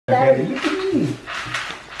Daddy, look at me.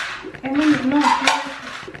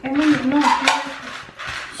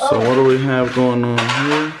 So what do we have going on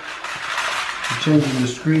here? We're changing the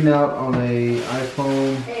screen out on a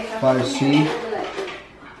iPhone 5C.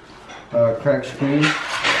 Cracked screen.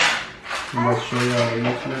 I'm going to show you how it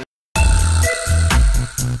looks like.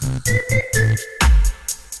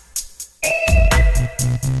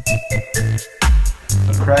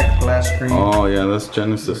 A cracked glass screen. Oh yeah, that's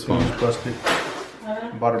Genesis phone. Busted.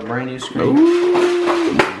 Bought a brand new screen.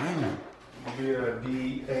 Ooh, man.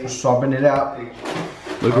 We're swapping it out.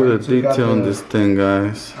 Look at the detail on this thing,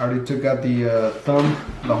 guys. I already took out the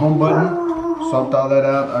the home button, swapped all that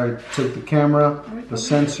out. I took the camera, the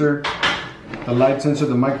sensor, the light sensor,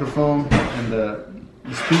 the microphone, and the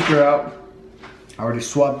speaker out. I already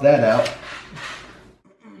swapped that out.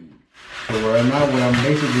 So right now what I'm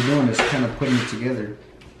basically doing is kind of putting it together.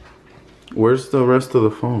 Where's the rest of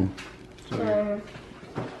the phone?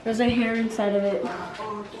 There's a hair inside of it.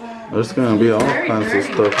 There's gonna be all kinds of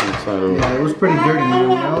stuff inside of it. Yeah, it was pretty dirty, man.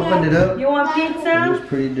 When I opened it up, You want pizza? it was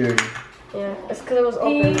pretty dirty. Yeah, it's because it was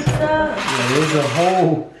open. Pizza. Yeah, there's a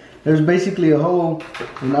hole. There's basically a hole,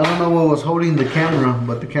 and I don't know what was holding the camera,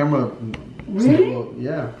 but the camera. Really? Well,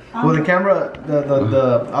 yeah. Well, the camera,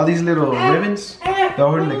 the all these little ribbons, they're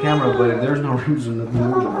holding the camera, but there's no ribbons or nothing.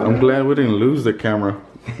 I'm glad we didn't lose the camera.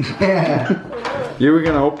 Yeah. You were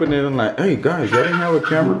gonna open it and like, hey guys, y'all didn't have a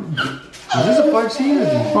camera? Is this a 5C or is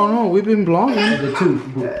it? Oh no, we've been vlogging. The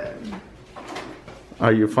 2.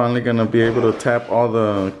 Are you finally gonna be able to tap all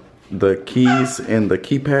the keys and the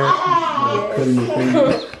keypad? Cutting your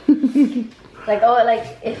fingers. Like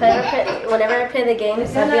if I ever play, whenever I play the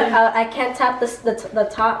games, I can't tap the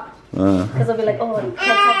top. Because I'll be like, oh, I can't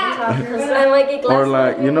tap the top because I might get glass. Or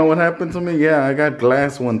like, you know what happened to me? Yeah, I got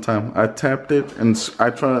glass one time. I tapped it and I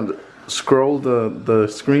tried to scroll the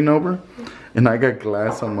screen over, and I got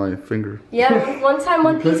glass on my finger. Yeah, one time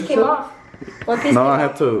one piece came off. No, I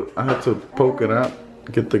had to poke it out,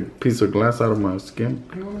 get the piece of glass out of my skin.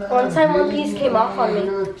 One time one piece came off on me.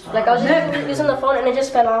 Like I was just using the phone and it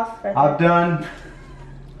just fell off. Right I've done.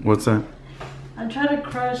 What's that? I'm trying to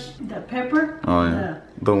crush the pepper. Oh yeah,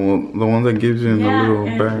 the one that gives you in the little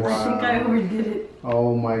bags. I think I overdid it.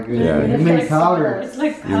 Oh my goodness. Yeah, You It's made like powder. It's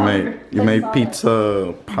like powder. You made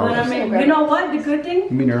pizza But I powder. mean, you know what? The good thing? You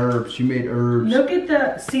mean herbs. You made herbs. Look at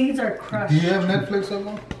the seeds are crushed. Do you have Netflix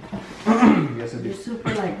on? Yes, I do. They're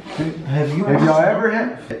super like. Have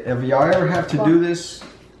y'all ever have to do this?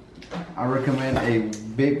 I recommend a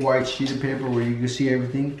big white sheet of paper where you can see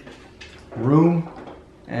everything, room,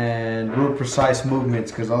 and real precise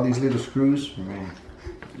movements. Because all these little screws, man.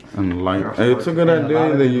 And light. Hey, it's a good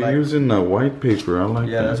idea that you're using the white paper. I like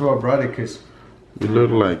Yeah, that. that's why I brought it. Cause You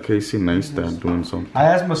look like Casey Neistat doing something. I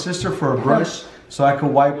asked my sister for a brush so I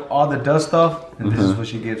could wipe all the dust off, and this is what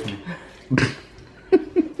she gives me.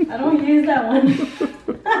 I don't use that one.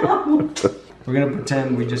 We're gonna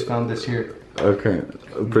pretend we just found this here. Okay,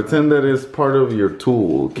 pretend that it's part of your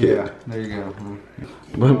tool kit. Yeah, there you go.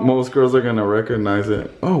 But most girls are gonna recognize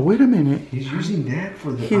it. Oh, wait a minute. He's using that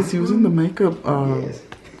for the. He's using the makeup Yes.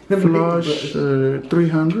 Flush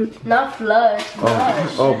 300. Not flush.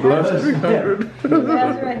 Flush. Oh, Blush 300.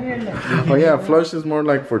 That's right here. Look. Oh yeah, Flush is more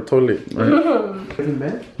like for toilet,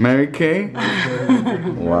 right? Mary Kay.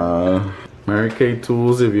 Wow. Mary Kay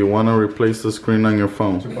tools if you want to replace the screen on your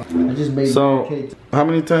phone. I just made So, cake. how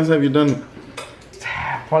many times have you done it?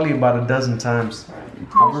 Probably about a dozen times.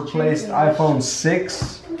 I've replaced iPhone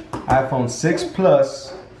 6, iPhone 6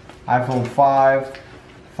 Plus, iPhone 5,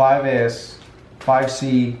 5S,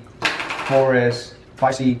 5C, 4S,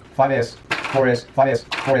 5C, 5S, 4S, 5S,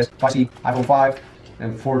 4S, 5C, iPhone 5,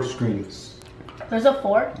 and 4 screens. There's a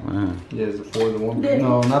 4? Wow. Yeah, the 4, the one.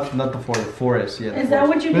 No, not the 4, the 4S. Yeah. Is that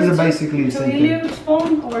what you did This is basically the to same thing. Eliud's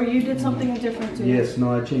phone, or you did something different to Yes,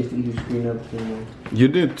 no, I changed the screen up to. You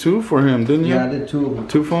did 2 for him, didn't you? Yeah, I did 2 of them.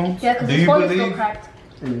 2 phones? Yeah, because Do his you phone is still believe- cracked.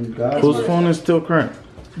 And God, Whose phone is still cracked?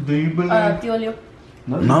 do you believe? Tío Leo.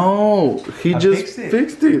 No, he I just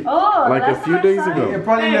fixed it. Oh, like a that's few not days exciting. ago. It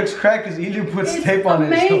probably looks cracked because Eli puts It's tape on it.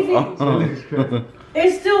 amazing. So it looks cracked.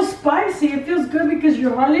 It's still spicy. It feels good because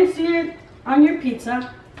you hardly see it on your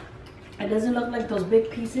pizza. It doesn't look like those big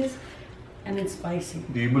pieces, and it's spicy.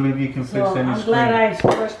 Do you believe you can So I'm glad I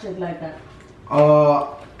crushed it like that.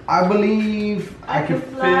 I believe I can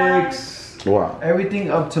fix Wow. everything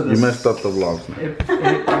up to the. You messed up the vlogs now.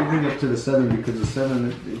 Everything up to the 7 because the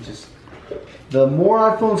 7 it just. The more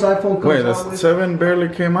iPhone comes Wait, out the with. 7 barely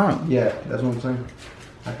came out. Yeah, that's what I'm saying.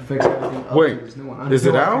 I can fix everything up Wait, to this new one. is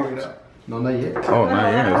it Until I out? figure No, not yet. Oh,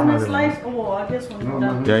 not yet. It's I'm not gonna even slice. out. Oh, I guess when No, we're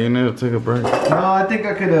done. Yeah, you need to take a break. No, I think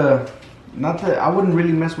I could. Not that I wouldn't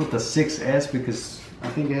really mess with the 6S because I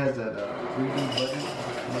think it has that 3D button.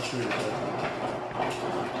 I'm not sure it does.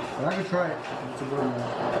 But I could try it. It's a good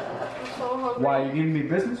one. So hungry. Why, you giving me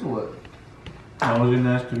business or what? I was gonna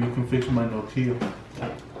ask if you can fix my Nokia.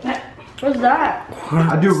 What's that?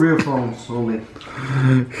 I do real phones only.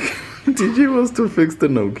 TJ wants to fix the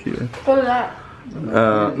Nokia. What's that?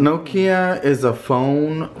 Nokia is a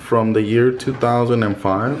phone from the year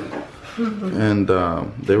 2005, and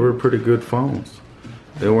they were pretty good phones.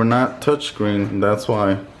 They were not touchscreen, that's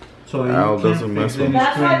why. So Al you doesn't can't mess fix with any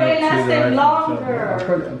That's why screen they up to the lasted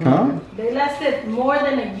iPhone longer. Huh? They lasted more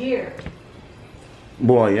than a year.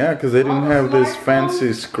 Boy, yeah, because they didn't All have those this fancy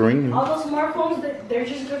smartphones- screen. All those smartphones, they're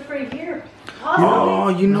just good for a year. Oh,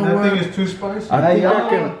 you know That thing what? is too spicy. I think I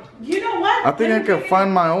can. You know what? I think I can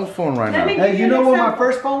find my old phone right Let me now. Hey, you know what my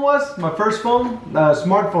first phone was? My first phone,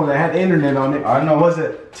 smartphone that had internet on it. I know. Was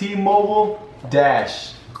it T-Mobile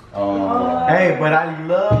Dash? Hey, but I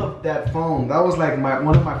loved that phone. That was like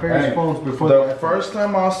one of my favorite Hey, phones before The first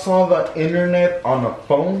time I saw the internet on a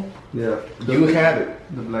phone, Yeah. you had it.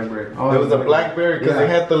 The BlackBerry. It was a BlackBerry because Yeah. it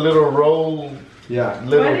had the little roll, Yeah.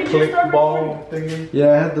 little When did you click start ball thingy.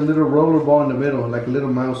 Yeah, I had the little roller ball in the middle, like a little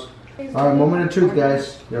mouse. All right, moment of truth,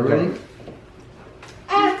 guys. You ready?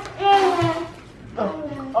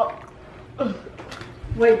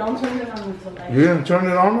 Wait, don't turn it on until I. You gonna turn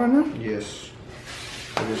it on right now? Yes.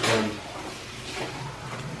 For this one.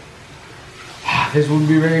 This would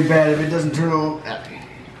be very bad if it doesn't turn on.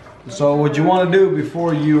 So what you want to do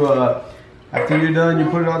before you, after you're done, you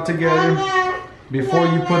put it all together. Before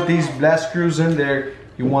you put these blast screws in there,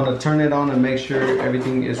 you want to turn it on and make sure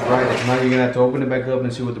everything is right. If not, you're gonna have to open it back up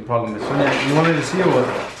and see what the problem is. So now, you wanted to see it what?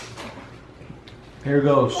 Here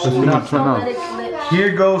goes. Turn Nothing. on.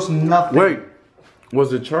 Here goes nothing. Wait,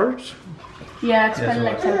 was it charged? Yeah, it's Yes, been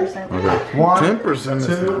like 10%. Okay. One, 10%.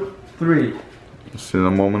 2, 3. See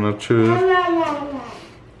the moment of truth.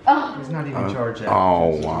 Oh, It's not even charged yet.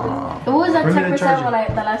 Oh wow. it was at Bring me the 10% charger.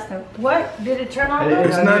 when the last time. What? Did it turn on? Hey,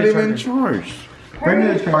 It's I not need a even charger. charged. Bring me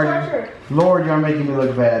the charger. Lord, you're making me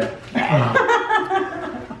look bad.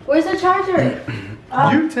 Where's the charger?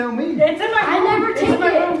 You tell me. It's in my I room. never It's take in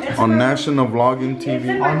my it. room. It's in On my national vlogging It's TV.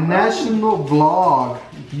 in my On national blog,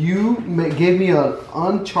 you gave me an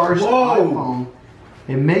uncharged iPhone.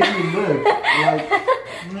 It made me look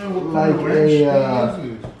like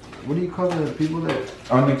a what do you call the people that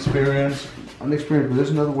Unexperienced. unexperienced? But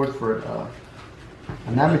there's another word for it.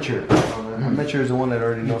 An amateur. An amateur is the one that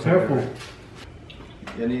already knows. Careful.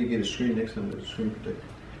 I need to get a screen next time. The screen protector.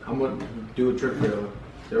 I'm gonna do a trick for you.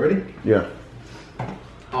 You ready? Yeah.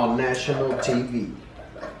 On national TV.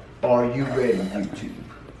 Are you ready, YouTube?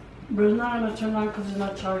 But it's not gonna turn on because it's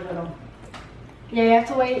not charged at all. Yeah, you have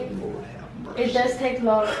to wait. Lord have mercy. It does take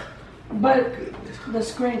long. But the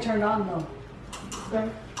screen turned on though.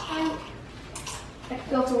 I can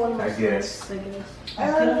go to one more. I guess. I guess.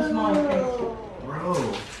 I couldn't smell it. Bro.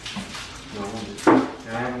 No,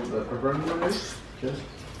 can I have the pepperoni on this? Just.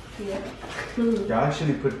 Yeah. Y'all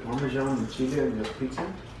actually put Parmesan and chili on your pizza?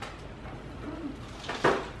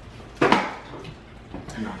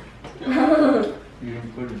 No. You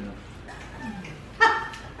didn't put enough.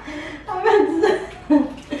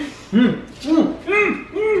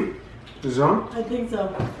 Is it on? I think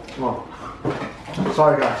so. Oh.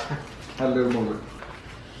 Sorry guys. Had a little moment.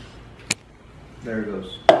 There it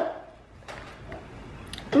goes.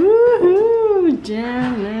 Woohoo!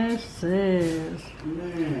 Genesis.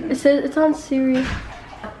 It says it's on Siri. Yeah,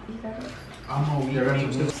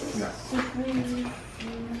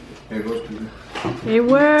 there it goes. It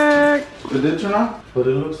worked. Did it turn on? But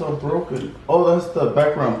it looks all broken. Oh, that's the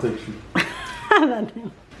background picture.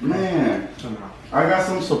 Man, I got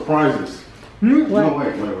some surprises. No, wait.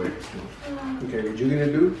 Okay, what you gonna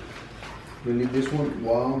do? We need this one.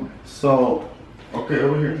 Wow. So, okay,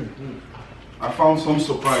 over here. I found some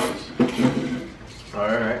surprises.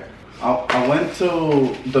 Alright. I went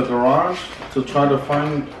to the garage to try to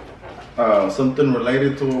find something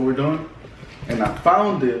related to what we're doing, and I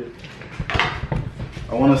found it.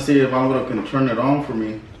 I want to see if Alvaro can turn it on for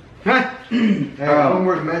me. Hey, I don't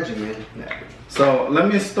work magic, man. So let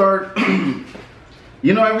me start.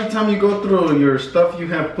 You know, every time you go through your stuff you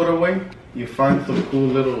have put away, you find some cool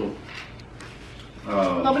little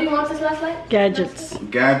Nobody wants this last night? Gadgets.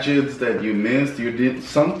 gadgets that you missed. You did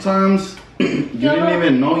sometimes you didn't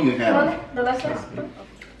even know you had them. The last one?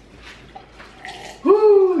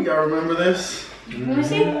 Woo! Y'all remember this? Let me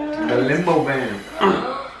see. The limbo van.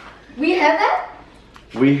 We have that?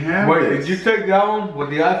 We have Wait, this. did you take that one with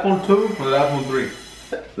the iPhone 2 or the iPhone 3?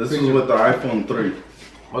 This was with the iPhone 3.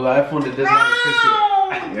 Or the iPhone that doesn't have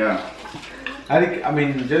a picture? Yeah. I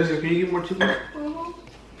mean, Jessica, can you get more chicken?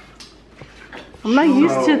 I'm not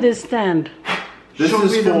used to this stand. This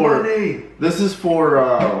is for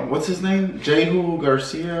what's his name? Jehu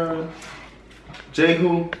Garcia.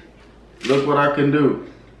 Jehu, look what I can do.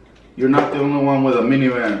 You're not the only one with a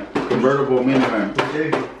minivan, convertible minivan.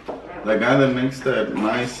 The guy that makes that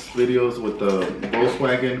nice videos with the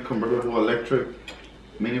Volkswagen convertible electric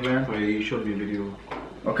minivan. Oh, yeah, you showed me a video.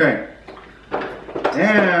 Okay.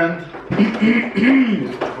 And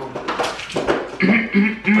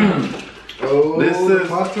this is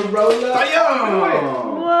Motorola.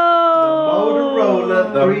 Whoa!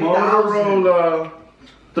 The Motorola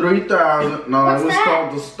 3000. No, What's it was that?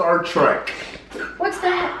 called the StarTAC. What's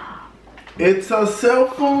that? It's a cell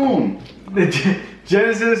phone.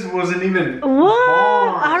 Genesis wasn't even What? born.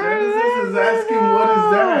 I Genesis is remember asking what is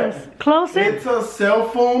that? those. Close it. It's a cell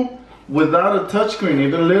phone without a touchscreen.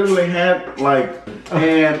 It literally had like,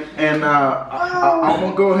 and I'm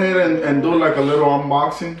gonna go ahead and do like a little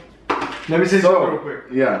unboxing. Let me say something real quick.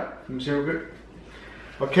 Yeah. Let me say real quick.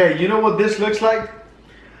 Okay, you know what this looks like?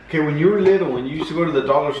 Okay, when you were little, when you used to go to the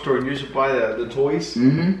dollar store and you used to buy the toys,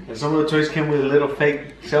 Mm-hmm. and some of the toys came with a little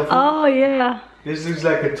fake cell phone. Oh yeah. This looks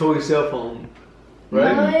like a toy cell phone, Oh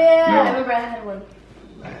right? yeah, No. I remember I had one.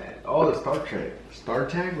 Oh, the StarTAC.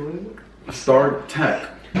 StarTAC, what is it? StarTAC.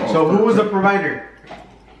 So who was the provider?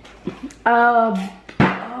 Oh,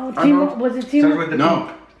 T-Mobile. Was it Starts T-Mobile? with the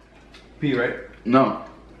No. P, right? No.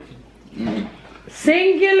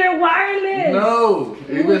 Singular Wireless. No.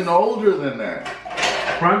 Even older than that.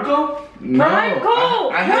 Franco? No. Franco!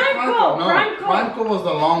 I had Franco! No. Franco! Franco was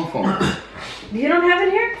the long phone. You don't have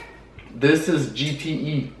it here? This is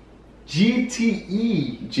GTE.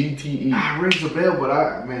 GTE. GTE. Ah, rings a bell, but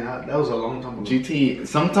that was a long time ago. GTE.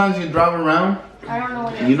 Sometimes you drive around, I don't know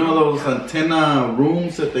what it you is. know those antenna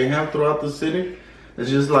rooms that they have throughout the city? It's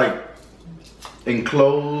just like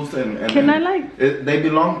enclosed and Can I like? they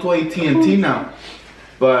belong to AT&T now,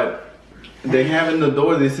 but they have in the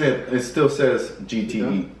door. They said it still says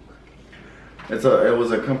GTE. It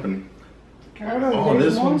was a company. Oh,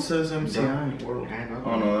 this one says MCI.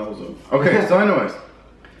 Oh no, that was a. Okay, so anyways,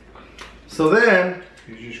 so then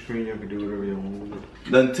Use your screen, you can do whatever you want with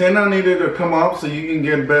it. the antenna needed to come up so you can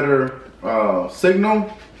get better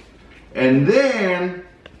signal, and then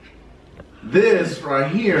this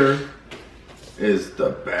right here is the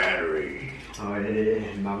battery. Oh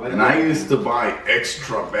yeah. And I used to buy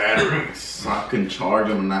extra batteries so I can charge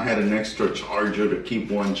them, and I had an extra charger to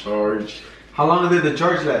keep one charged. How long did the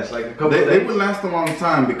charge last? Like a couple of They days? would last a long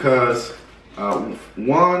time because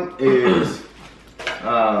one is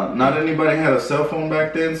not anybody had a cell phone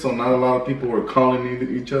back then, so not a lot of people were calling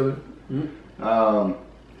each other.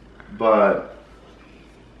 But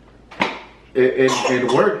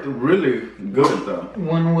it worked really good though.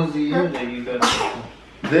 When was the year that you got it?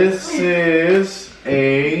 This is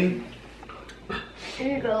a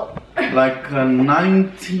Here you go. like a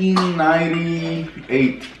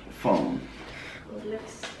 1998 phone. It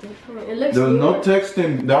looks different. It looks There was no newer.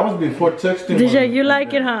 texting. That was before texting. DJ, was- you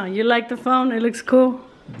like it, huh? You like the phone? It looks cool.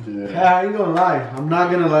 Yeah, I ain't gonna lie. I'm not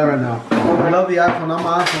gonna lie right now. I love the iPhone. I'm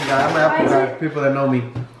an iPhone guy. I'm an Apple is guy. it- People that know me.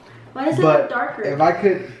 Why does it But look darker? if I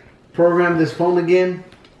could program this phone again,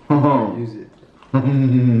 use it.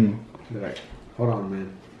 Be like, hold on,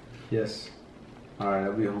 man. Yes. All right,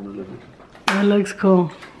 I'll be home delivered. It looks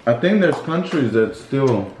cool. I think there's countries that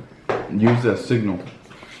still use that signal.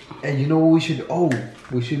 And you know what we should? Oh,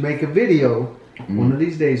 we should make a video. One of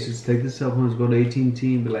these days, just take the cell phones, go to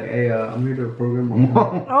AT&T, and be like, "Hey, I'm here to program my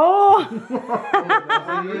phone." Oh! They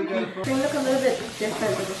look a little bit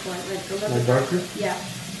different than before. Like a little bit darker? Yeah.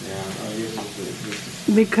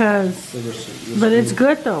 Because, but it's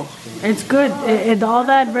good though. It's good. All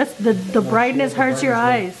that rest, the brightness hurts your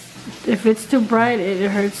eyes. If it's too bright, it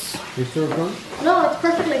hurts. You still recording? No, it's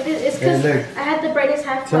perfect like this. It's because Hey, look. I had the brightest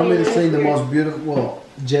half. Tell me to it's sing the weird. most beautiful. Well,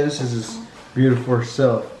 Genesis is beautiful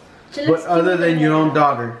herself, She but looks other cute than your in own it.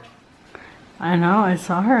 daughter. I know. I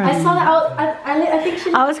saw her. I saw that. I think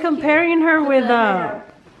she. I was comparing her with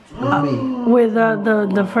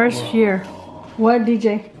the first year. What,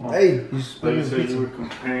 DJ? Hey, you spilling You the said you pizza. were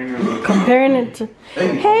comparing it. Comparing it to.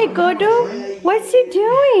 Hey, Godo, what's he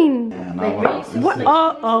doing? What?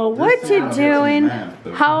 Oh, what you doing?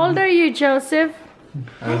 How old are you, Joseph?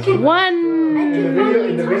 1.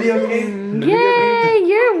 In the video game. Yay,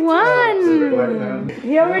 you're 1.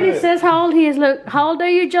 He already says how old he is. Look, how old are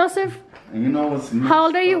you, Joseph? And you know what's How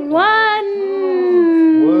old are you? 1.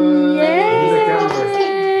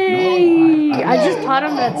 Yay! I just taught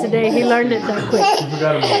him that today. He learned it that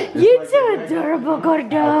quick. You're so adorable,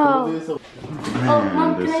 Gordo. Oh,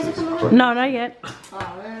 Mom, can I use it for the No, not yet.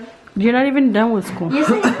 Oh, man. You're not even done with school. Yes,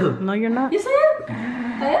 I am. No, you're not. Yes, I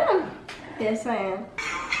am. I am. Yes, I am.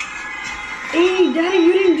 Hey, Daddy,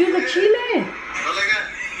 you didn't do the chile.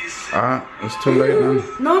 It's too late now.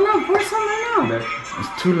 No, pour some right now.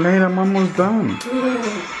 It's too late, I'm almost done.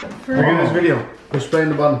 Look at this video. Push play in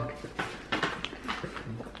the button.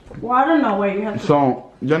 Well, I don't know where you have to.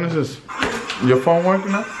 So, Genesis, your phone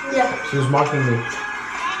working now? Yeah. She was mocking me.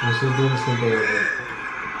 And she's doing the same thing over there.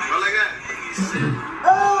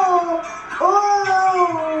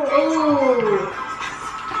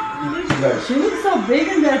 She looks so big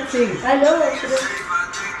in that thing. I know that she does.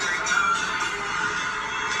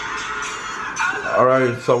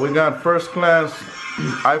 Alright, so we got first class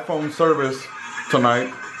iPhone service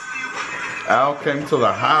tonight. Al came to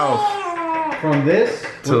the house From this?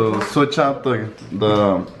 to switch out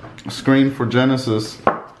the screen for Genesis.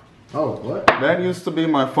 Oh, what? That used to be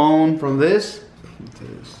my phone. From this?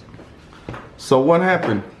 So what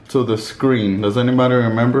happened to the screen? Does anybody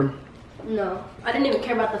remember? No, I didn't even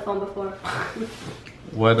care about the phone before.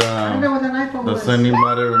 What I know what an iPhone does was.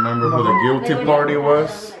 anybody remember who the guilty party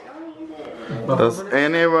was? Does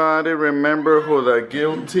anybody remember who the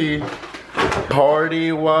guilty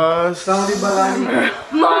party was? Saudi Balani.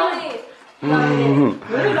 Molly!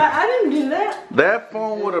 I didn't do that. That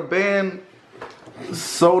phone would have been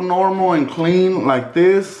so normal and clean like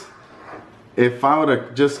this if I would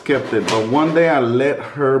have just kept it. But one day I let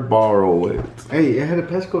her borrow it. Hey, it had a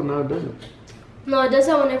passcode, now it doesn't. No, it does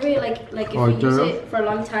that whenever you if Oh, you use turn it for a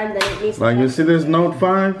long time, then it needs to. Like you see this Note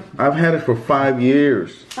 5? I've had it for 5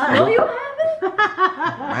 years. No, you haven't.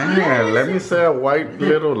 Man, let me say a white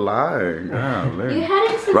little lie. Golly. You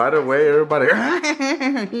had it since. Right away, everybody.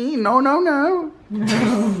 No.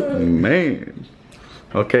 Man.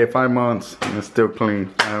 Okay, 5 months. And it's still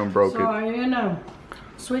clean. I haven't broke So are you gonna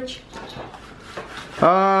switch?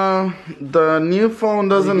 The new phone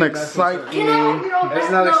doesn't excite me.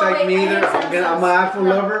 That's not exciting me either. I'm an iPhone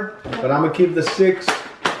lover, but I'm gonna keep the 6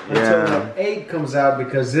 until the 8 comes out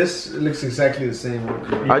because this looks exactly the same.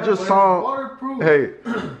 I just saw. Hey,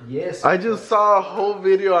 Yes. I just saw a whole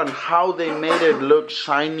video on how they made it look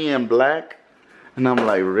shiny and black, and I'm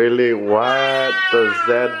like, really? What does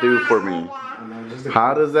that do for me?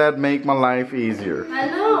 How does that make my life easier? I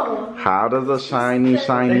know. How does a shiny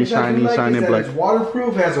black? It's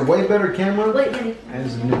waterproof, has a way better camera, Wait, Daddy. and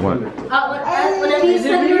it's a new What? Whenever you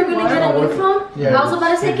said you were going to get a new phone, Yeah. I was about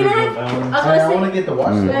to say, can I have? I want to get the watch.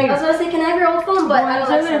 I was about to say, can I have your old phone? But I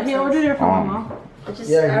don't like He ordered Samsung. it from Mama. I just,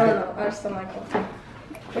 Yeah, I you don't can- know. I just don't like them.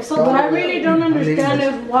 They're so But I good. really don't understand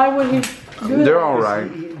it. Why would he do They're that? all right,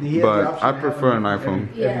 He has the but option I to have prefer an them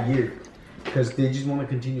iPhone. every year because they just want to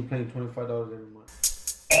continue paying $25 every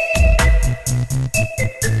month.